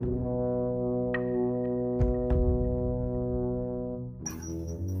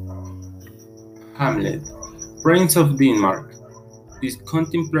Hamlet, Prince of Denmark, is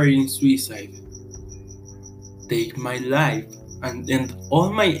contemplating suicide. Take my life and end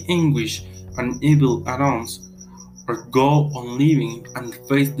all my anguish and evil around, or go on living and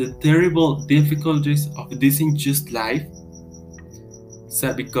face the terrible difficulties of this unjust life?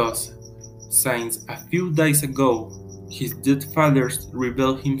 Said because, since a few days ago, his dead father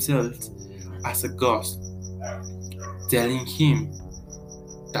revealed himself as a ghost, telling him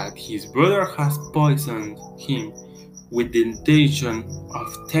that his brother has poisoned him with the intention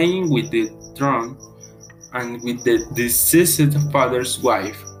of staying with the throne and with the deceased father's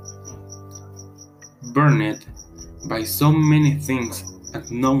wife. Burned by so many things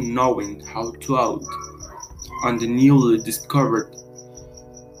and not knowing how to act on the newly discovered,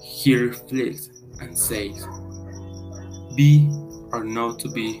 he reflects and says, be or not to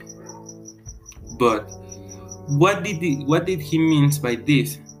be. But what did he mean by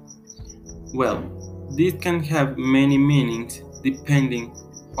this? Well, this can have many meanings depending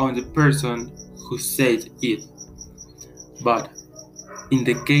on the person who said it. But in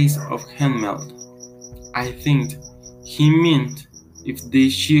the case of Hamlet, I think he meant if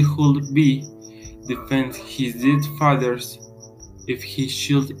she should be defend his dead father's, if he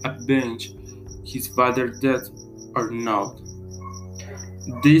should avenge his father's death or not.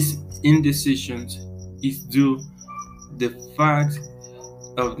 This indecision is due the fact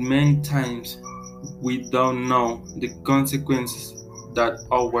of many times we don't know the consequences that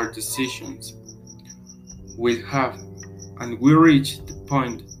our decisions will have, and we reach the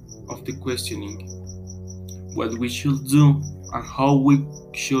point of the questioning what we should do and how we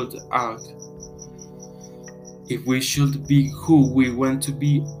should act, if we should be who we want to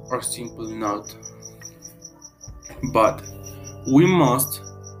be or simply not. But we must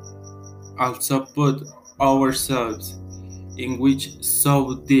also put ourselves in which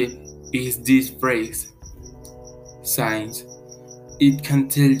so deep is this phrase. Science, it can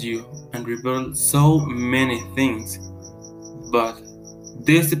tell you and reveal so many things, but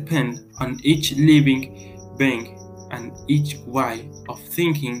this depends on each living being and each way of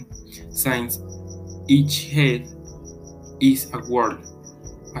thinking. Since each head is a world,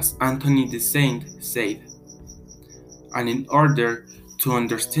 as Anthony the Saint said. And in order to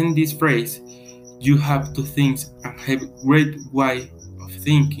understand this phrase, you have to think and have a great way of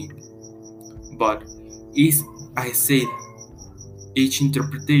thinking. But as I said, each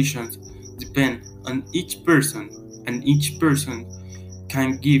interpretation depends on each person, and each person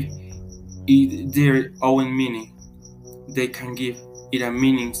can give it their own meaning. They can give it a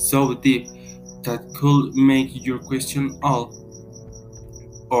meaning so deep that could make your question all,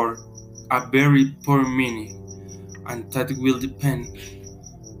 or a very poor meaning, and that will depend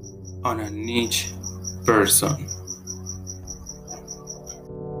on each person.